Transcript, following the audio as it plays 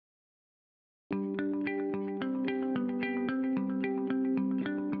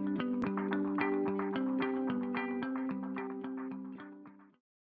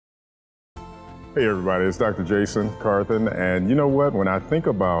Hey everybody, it's Dr. Jason Carthen, and you know what? When I think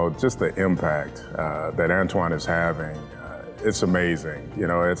about just the impact that Antoine is having, it's amazing. You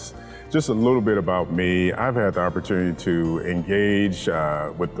know, it's just a little bit about me. I've had the opportunity to engage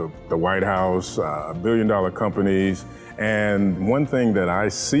with the White House, billion-dollar companies, and one thing that I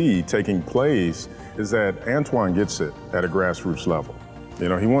see taking place is that Antoine gets it at a grassroots level. You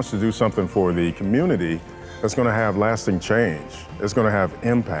know, he wants to do something for the community that's going to have lasting change. It's going to have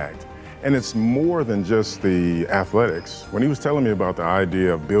impact. And it's more than just the athletics. When he was telling me about the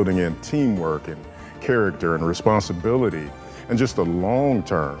idea of building in teamwork and character and responsibility and just the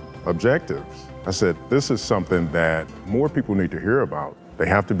long-term objectives, I said, this is something that more people need to hear about. They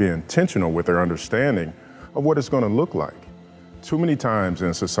have to be intentional with their understanding of what it's going to look like. Too many times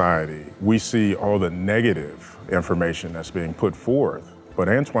in society, we see all the negative information that's being put forth, but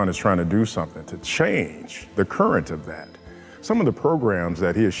Antoine is trying to do something to change the current of that. Some of the programs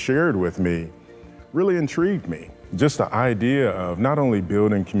that he has shared with me really intrigued me. Just the idea of not only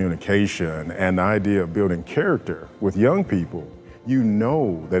building communication and the idea of building character with young people, you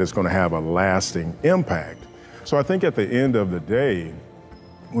know that it's going to have a lasting impact. So I think at the end of the day,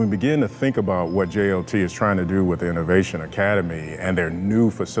 when we begin to think about what JLT is trying to do with the Innovation Academy and their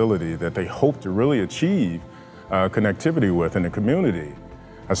new facility that they hope to really achieve connectivity with in the community,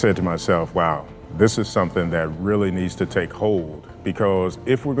 I said to myself, wow, this is something that really needs to take hold, because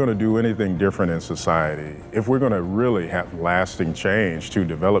if we're going to do anything different in society, if we're going to really have lasting change to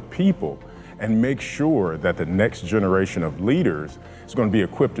develop people and make sure that the next generation of leaders is going to be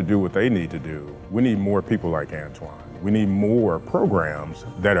equipped to do what they need to do, we need more people like Antoine. We need more programs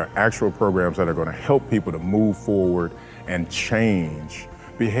that are actual programs that are going to help people to move forward and change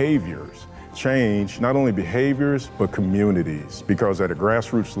behaviors. Change not only behaviors, but communities, because at a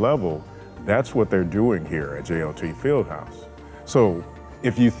grassroots level, that's what they're doing here at JLT Fieldhouse. So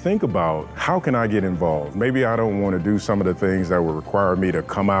if you think about how can I get involved, maybe I don't want to do some of the things that would require me to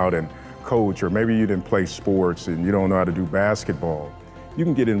come out and coach, or maybe you didn't play sports and you don't know how to do basketball. You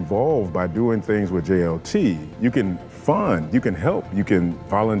can get involved by doing things with JLT. You can fund, you can help, you can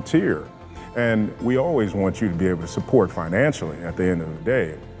volunteer. And we always want you to be able to support financially at the end of the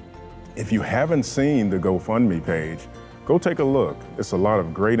day. If you haven't seen the GoFundMe page, go take a look. It's a lot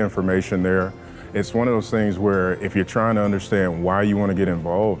of great information there. It's one of those things where if you're trying to understand why you want to get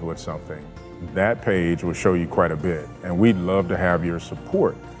involved with something, that page will show you quite a bit. And we'd love to have your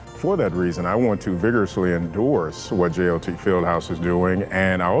support. For that reason, I want to vigorously endorse what JLT Fieldhouse is doing.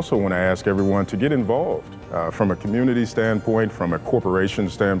 And I also want to ask everyone to get involved from a community standpoint, from a corporation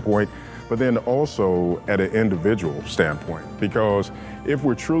standpoint, but then also at an individual standpoint. Because if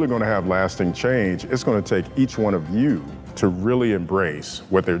we're truly going to have lasting change, it's going to take each one of you to really embrace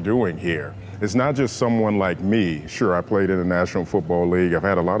what they're doing here. It's not just someone like me. Sure, I played in the National Football League. I've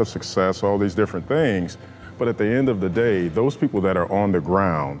had a lot of success, all these different things. But at the end of the day, those people that are on the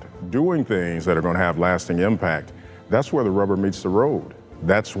ground doing things that are going to have lasting impact, that's where the rubber meets the road.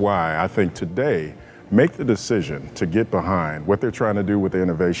 That's why I think today, make the decision to get behind what they're trying to do with the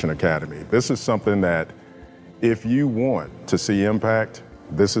Innovation Academy. This is something that if you want to see impact,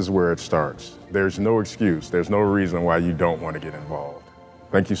 this is where it starts. There's no excuse. There's no reason why you don't want to get involved.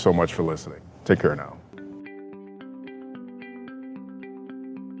 Thank you so much for listening. Take care now.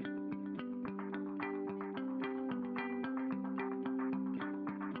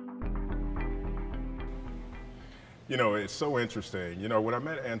 You know, it's so interesting. You know, when I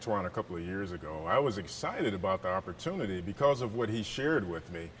met Antoine a couple of years ago, I was excited about the opportunity because of what he shared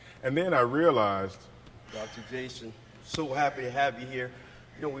with me. And then I realized, Dr. Jason, so happy to have you here.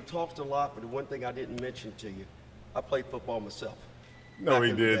 You know, we've talked a lot, but the one thing I didn't mention to you, I played football myself. No,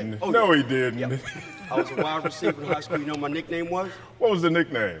 he didn't. Oh, no, he didn't. Yeah. I was a wide receiver in high school. You know what my nickname was? What was the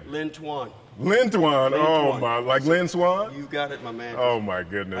nickname? Lin-Twan. Lin-Twan. Oh, my. Like Lin Swan? You got it, my man. Oh, my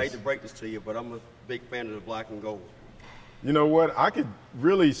goodness. I hate to break this to you, but I'm a big fan of the black and gold. You know what? I could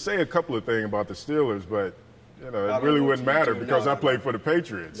really say a couple of things about the Steelers, but, you know, it really wouldn't matter because I played for the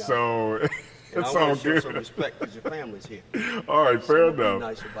Patriots. So it's all good. Show some respect because your family's here. All right, fair enough. Be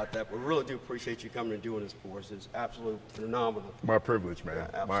nice about that. But we really do appreciate you coming and doing this for us. It's absolutely phenomenal. My privilege, man.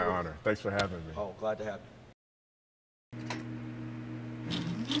 Yeah, my honor. Thanks for having me. Oh, glad to have you.